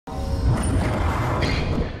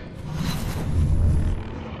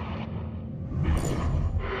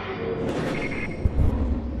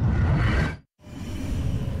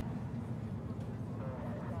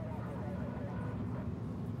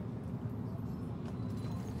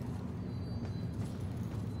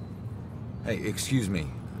Hey, excuse me.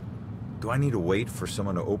 Do I need to wait for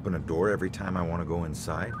someone to open a door every time I want to go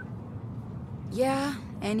inside? Yeah,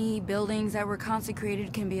 any buildings that were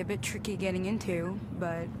consecrated can be a bit tricky getting into,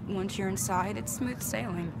 but once you're inside, it's smooth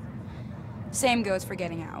sailing. Same goes for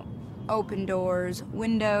getting out. Open doors,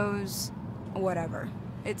 windows, whatever.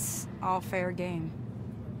 It's all fair game.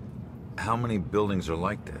 How many buildings are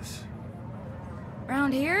like this?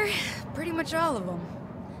 Around here, pretty much all of them.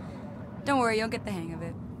 Don't worry, you'll get the hang of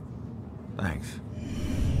it. Thanks.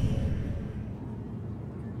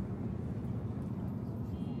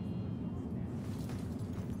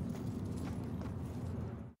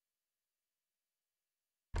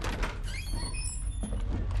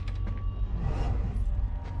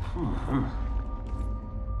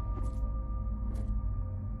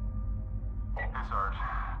 Hey, Sarge.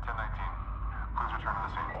 1019. Please return to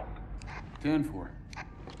the scene. 10-4.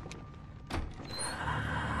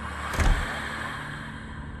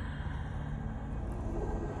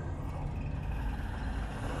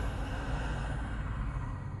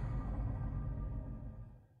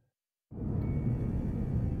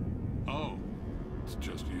 Oh, it's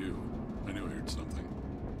just you. I knew I heard something.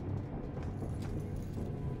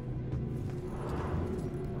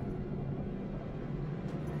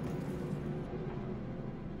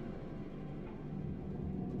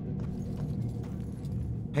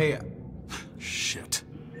 Hey, Shit.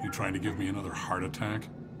 You trying to give me another heart attack?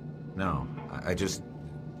 no, I just...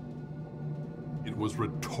 It was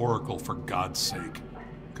rhetorical, for God's sake.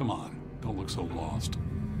 Come on, don't look so lost.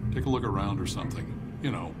 Take a look around or something.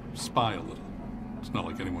 You know, spy a little. It's not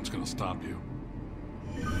like anyone's gonna stop you.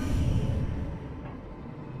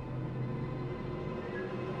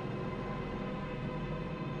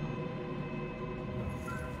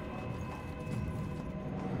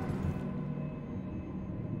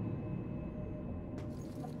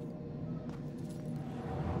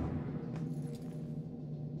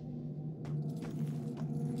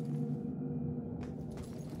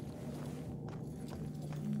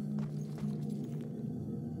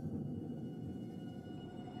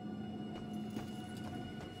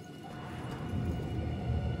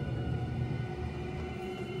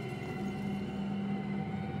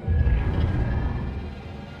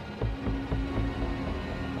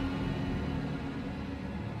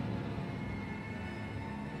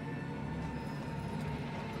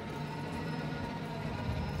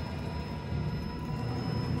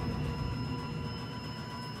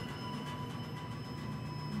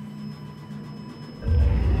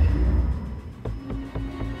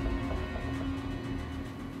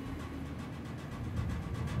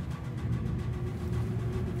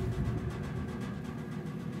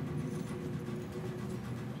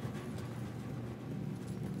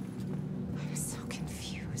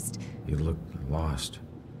 You look lost.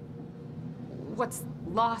 What's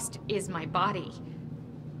lost is my body.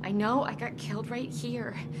 I know I got killed right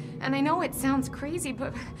here. And I know it sounds crazy,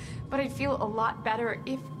 but I'd feel a lot better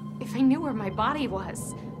if I knew where my body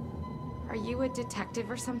was. Are you a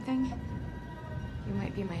detective or something? You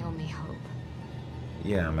might be my only hope.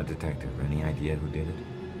 Yeah, I'm a detective. Any idea who did it?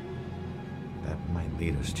 That might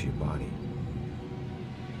lead us to your body.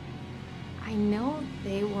 I know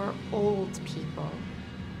they were old people.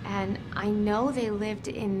 And I know they lived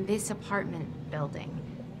in this apartment building.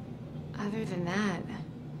 Other than that,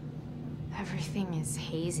 everything is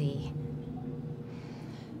hazy.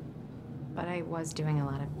 But I was doing a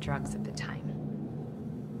lot of drugs at the time.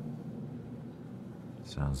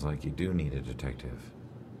 Sounds like you do need a detective.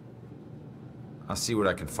 I'll see what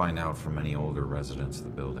I can find out from any older residents of the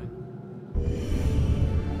building.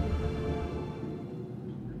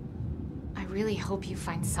 I really hope you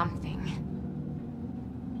find something.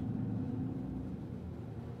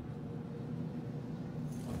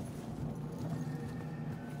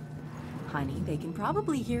 Honey, they can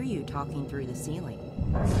probably hear you talking through the ceiling.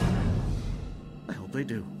 I hope they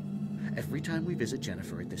do. Every time we visit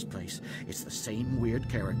Jennifer at this place, it's the same weird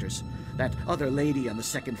characters. That other lady on the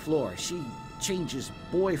second floor, she changes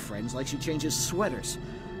boyfriends like she changes sweaters.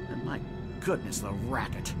 And my goodness, the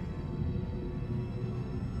racket.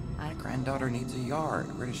 My granddaughter needs a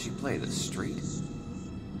yard. Where does she play? The street?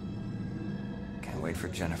 Can't wait for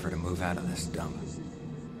Jennifer to move out of this dump.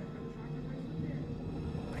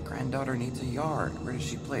 Granddaughter needs a yard. Where does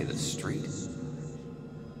she play? The street?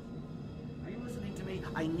 Are you listening to me?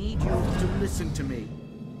 I need you to listen to me.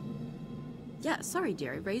 Yeah, sorry,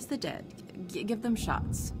 dearie. Raise the dead. Give them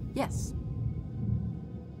shots. Yes.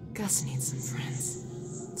 Gus needs some friends.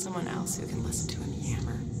 Someone else who can listen to him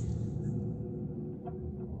yammer.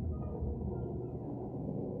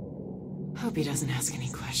 Hope he doesn't ask any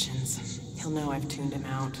questions. He'll know I've tuned him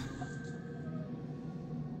out.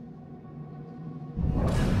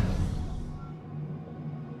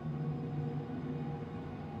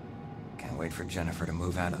 for Jennifer to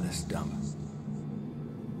move out of this dump.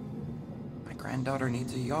 My granddaughter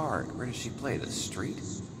needs a yard. Where does she play? The street?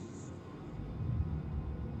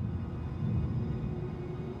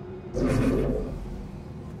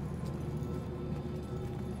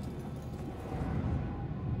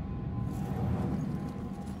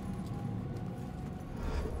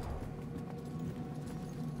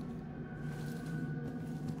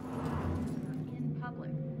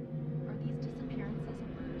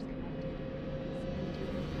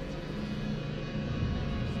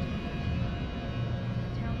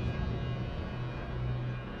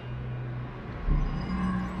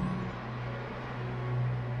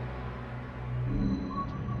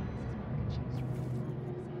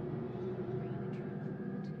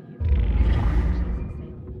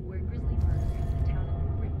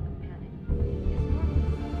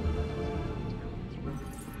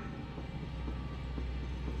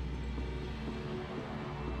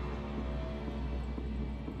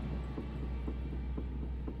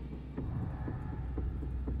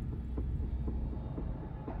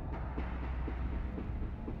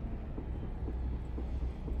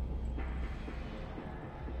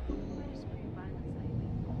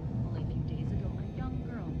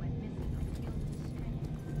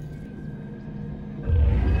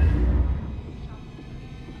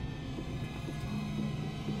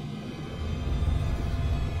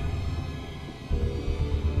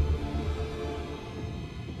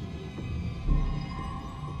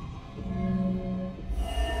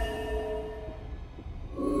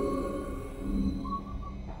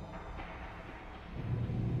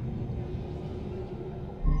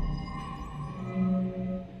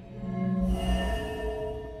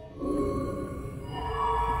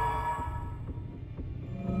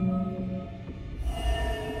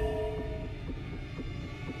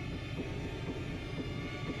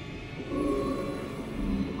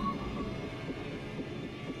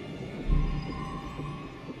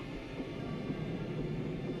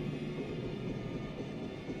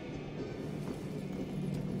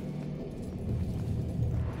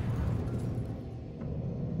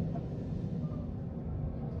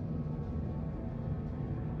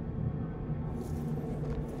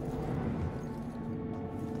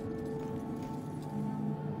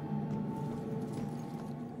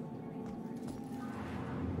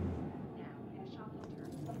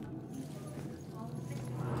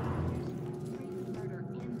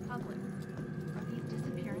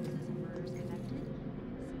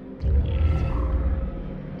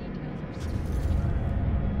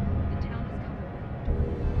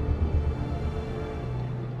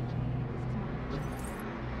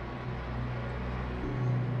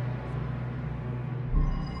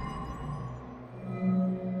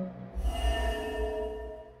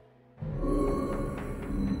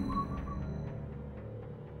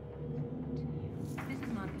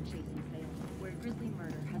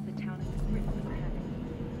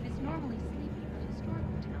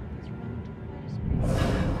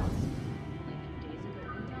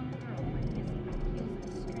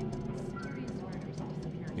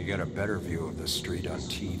 You get a better view of the street on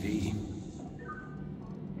TV.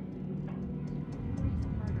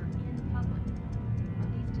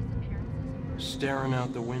 Staring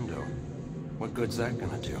out the window. What good's that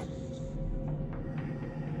gonna do?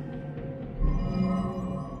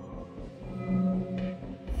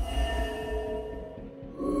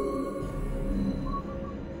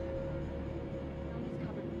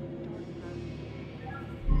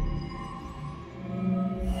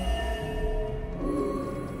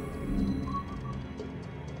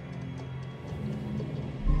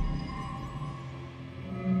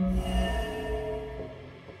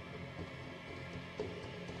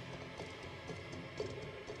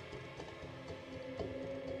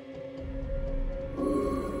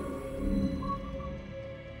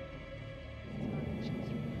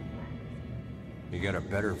 You get a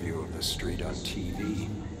better view of the street on TV.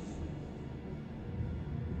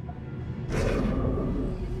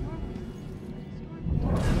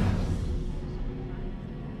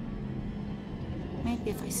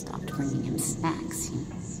 Maybe if I stopped bringing him snacks,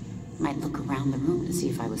 he might look around the room to see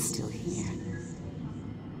if I was still here.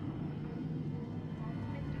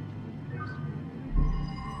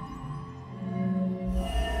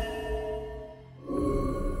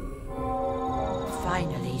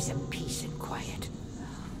 Finally, some peace and quiet.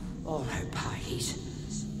 All her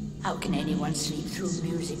parties. How can anyone sleep through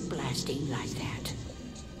music blasting like that?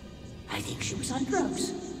 I think she was on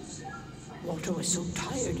drugs. Walter was so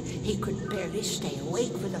tired, he could barely stay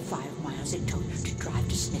awake for the 5 miles it took to drive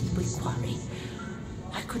to Smithbury Quarry.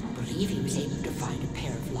 I couldn't believe he was able to find a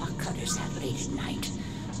pair of lock cutters that late at night.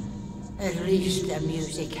 At least the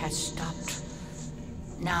music has stopped.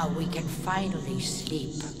 Now we can finally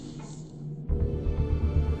sleep.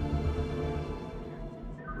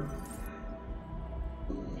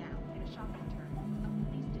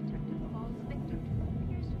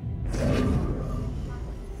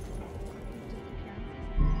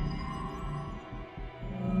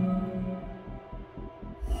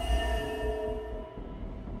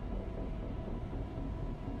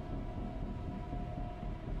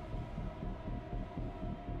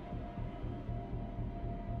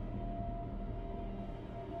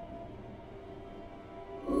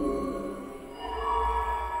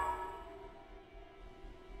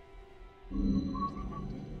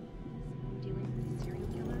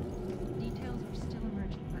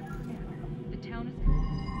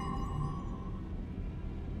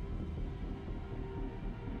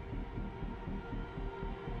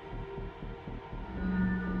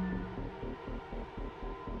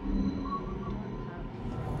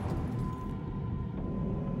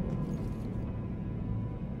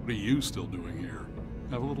 What are you still doing here?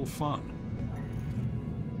 Have a little fun.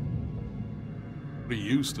 What are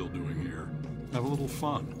you still doing here? Have a little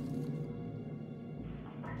fun.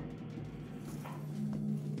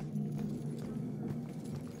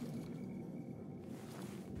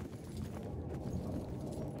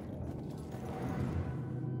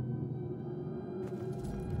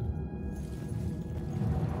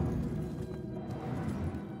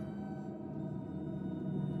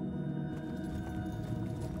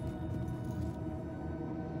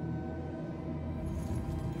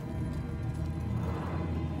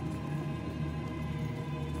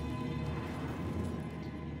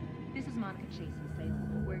 This is Monica Chase in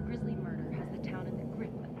Salem, where a grisly murder has the town in the grip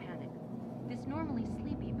of panic. This normally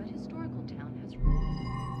sleepy but historical town has...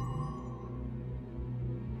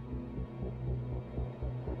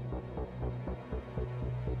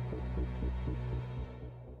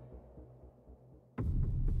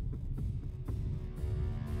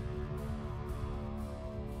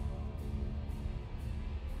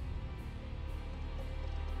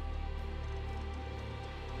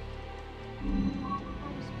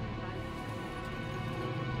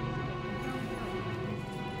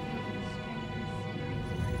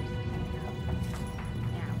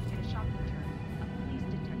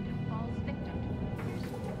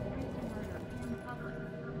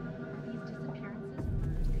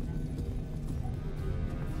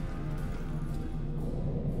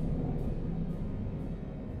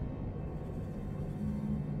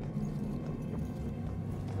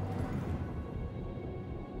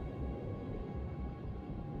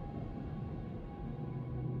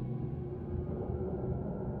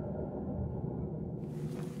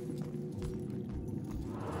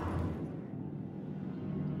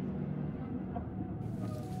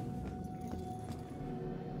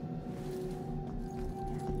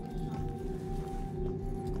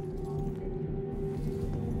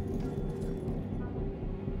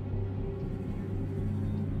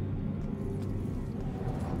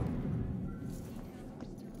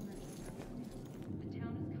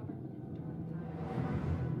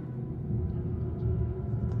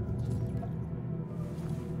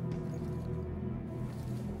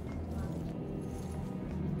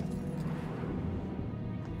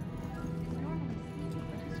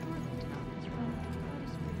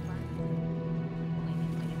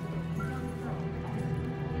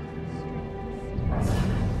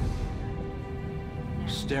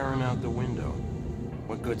 Staring out the window.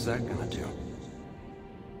 What good's that gonna do?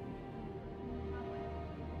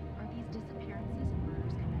 Are these disappearances and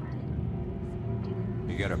murders connected?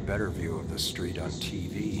 You get a better view of the street on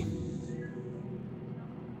TV.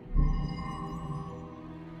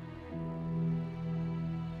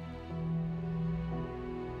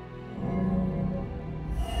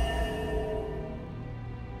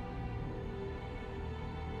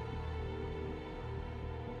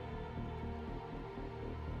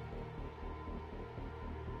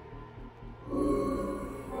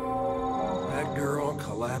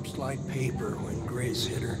 Collapsed like paper when Grace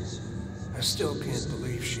hit her. I still can't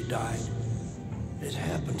believe she died. It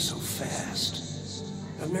happened so fast.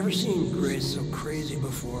 I've never seen Grace so crazy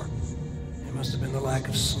before. It must have been the lack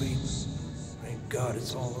of sleep. Thank God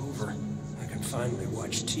it's all over. I can finally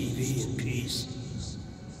watch TV in peace.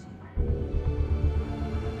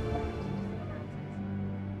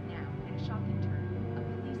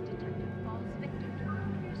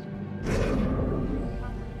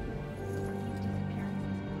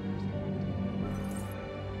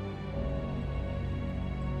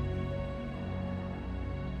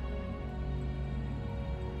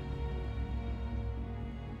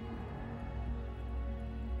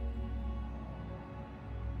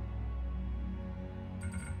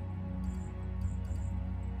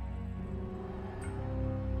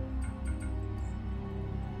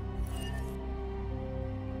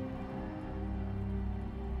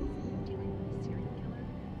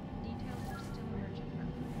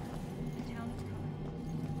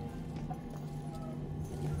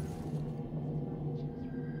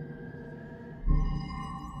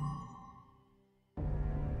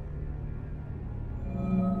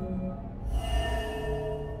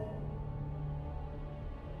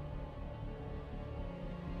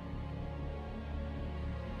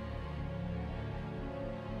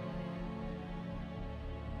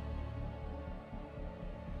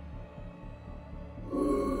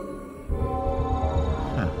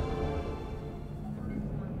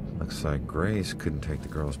 Looks like Grace couldn't take the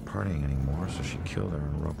girls partying anymore, so she killed her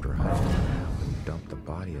and roped her husband and dumped the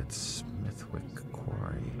body at Smithwick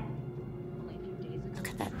Quarry. Look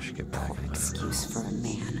at that Should get back poor and let her know. excuse for a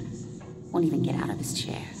man. Won't even get out of his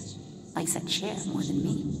chair. Likes that chair more than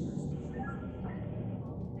me.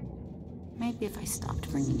 Maybe if I stopped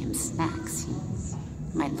bringing him snacks,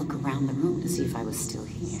 he might look around the room to see if I was still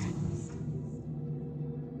here.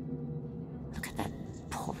 Look at that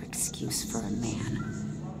poor excuse for a man.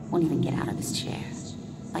 Won't even get out of his chair.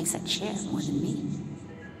 Likes that chair more than me.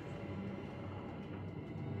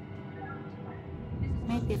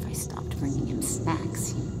 Maybe if I stopped bringing him snacks,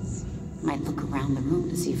 he might look around the room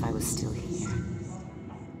to see if I was still here.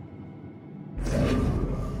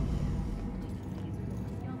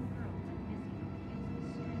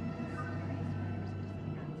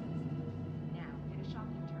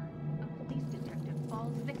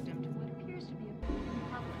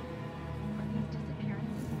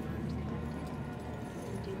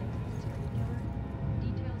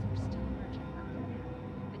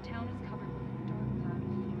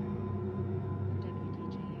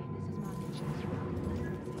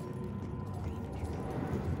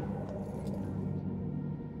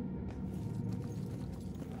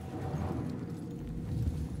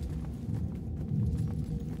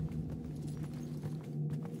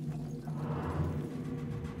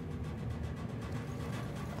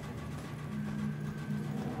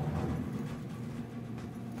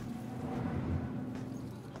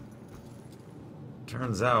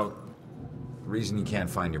 Turns out, the reason you can't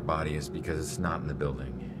find your body is because it's not in the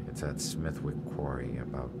building. It's at Smithwick Quarry,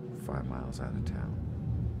 about 5 miles out of town.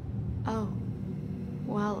 Oh.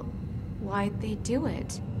 Well, why'd they do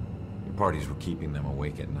it? The parties were keeping them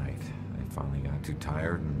awake at night. They finally got too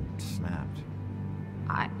tired and snapped.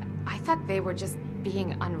 I thought they were just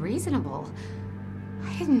being unreasonable.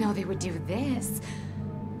 I didn't know they would do this.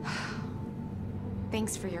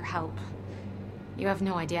 Thanks for your help. You have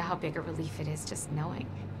no idea how big a relief it is just knowing.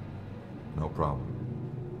 No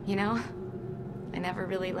problem. You know, I never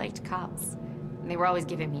really liked cops. And they were always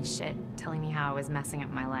giving me shit, telling me how I was messing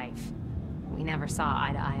up my life. We never saw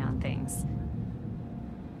eye to eye on things.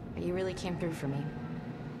 But you really came through for me.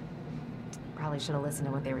 Probably should have listened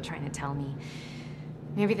to what they were trying to tell me.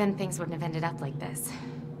 Maybe then things wouldn't have ended up like this.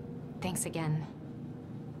 Thanks again.